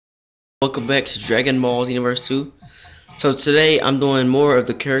Welcome back to Dragon Ball Xenoverse 2. So today I'm doing more of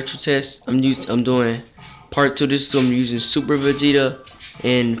the character test. I'm doing part 2 of this, so I'm using Super Vegeta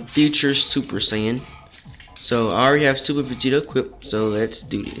and Future Super Saiyan. So I already have Super Vegeta equipped, so let's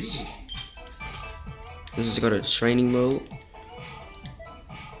do this. This is called a training mode.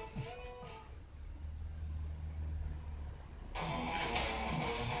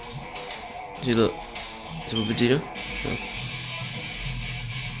 See, look, Super Vegeta. Look.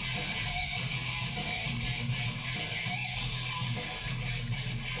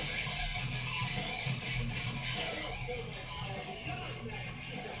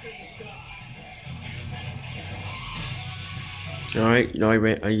 Alright, I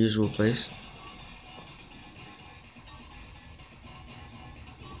ran our usual place.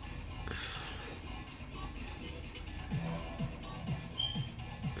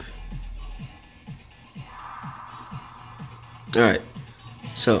 Alright,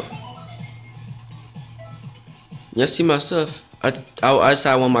 so y'all see my stuff? I decided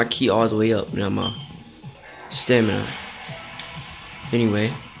I want my key all the way up, not my stamina.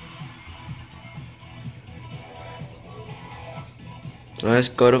 Anyway. Let's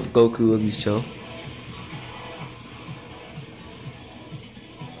go to Goku of yourself.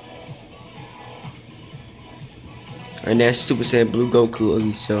 And that's Super Saiyan Blue Goku of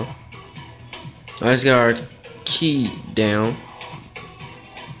yourself. Let's get our key down.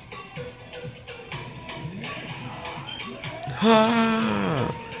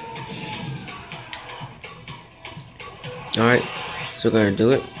 Ha! Alright, so we're gonna do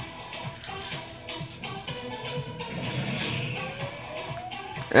it.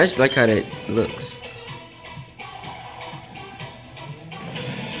 I just like how that looks.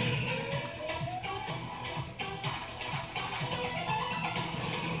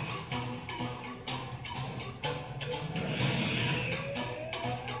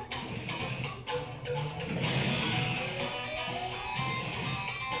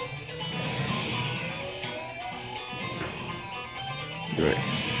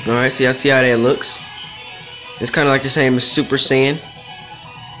 Alright, so y'all see how that looks? It's kind of like the same as Super Saiyan.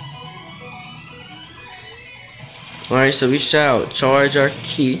 Alright, so we shall charge our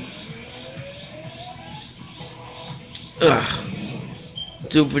key.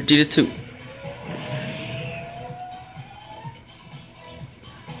 Super Vegeta 2.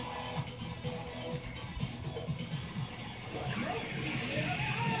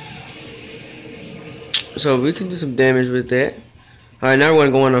 So we can do some damage with that. Alright, now we're going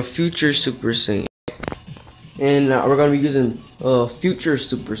to go on a Future Super Saiyan. And we're going to be using Future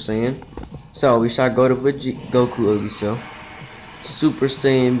Super Saiyan. So we shall go to Goku of yourself. Super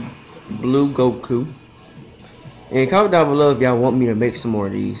Saiyan Blue Goku. And comment down below if y'all want me to make some more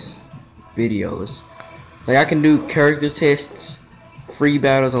of these videos. Like I can do character tests, free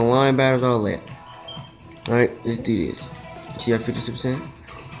battles, online battles, all that. Alright, let's do this. See how 50%?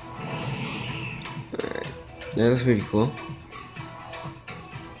 Alright. That looks pretty cool.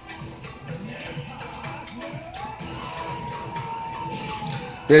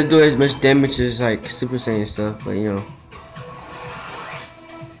 They don't do as much damage as like Super Saiyan stuff, but you know.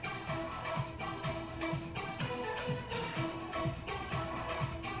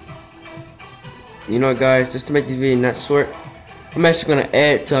 You know, guys, just to make this video not short, I'm actually gonna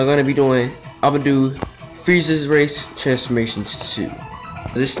I'm gonna do Freeza's Race Transformations 2.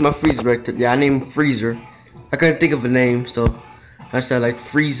 This is my Freezer right there. Yeah, I named him Freezer. I couldn't think of a name, so I said like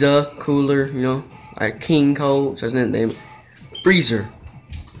Freeza, cooler, you know, like King Cold, so I just named it Freezer.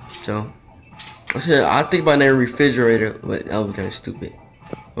 So I think about naming refrigerator, but that would be kind of stupid.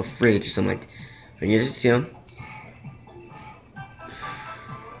 Or fridge or something like that. But yeah, just see him.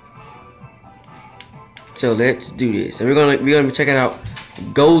 So let's do this, and we're gonna be checking out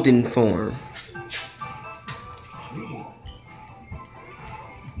golden form.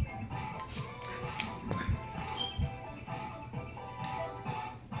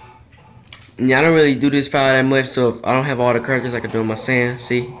 Yeah, I don't really do this file that much, so if I don't have all the characters I can do in my Saiyan.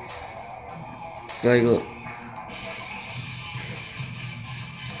 See, so like, look.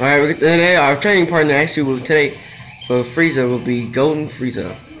 All right, today our training partner actually today for Frieza will be Golden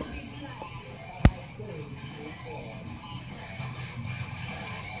Frieza.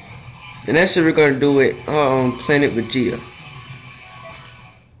 And that's what we're gonna do it on Planet Vegeta.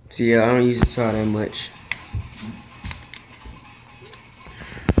 See, yeah, I don't use this file that much.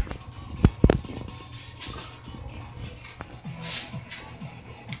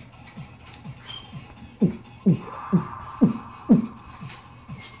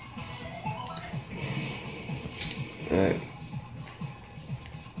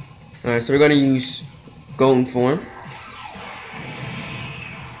 Alright, so we're gonna use golden form.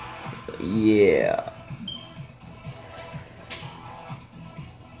 Yeah.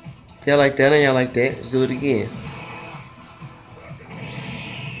 Y'all like that and y'all like that? Let's do it again.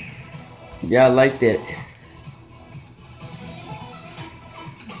 Y'all like that.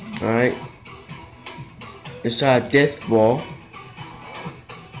 Alright. Let's try a death ball.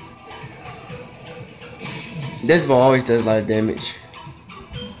 Death ball always does a lot of damage.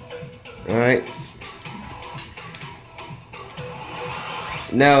 Alright.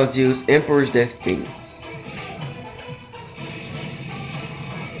 Now let's use Emperor's Death Beam.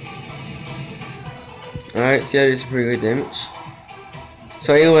 Alright, see, that is pretty good damage.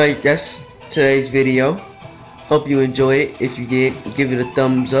 So anyway, that's today's video. Hope you enjoyed it. If you did, give it a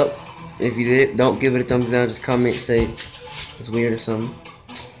thumbs up. If you did, don't give it a thumbs down. Just comment, say it's weird or something.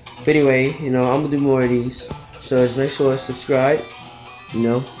 But anyway, I'm gonna do more of these. So just make sure to subscribe.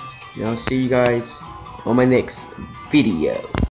 And I'll see you guys on my next video.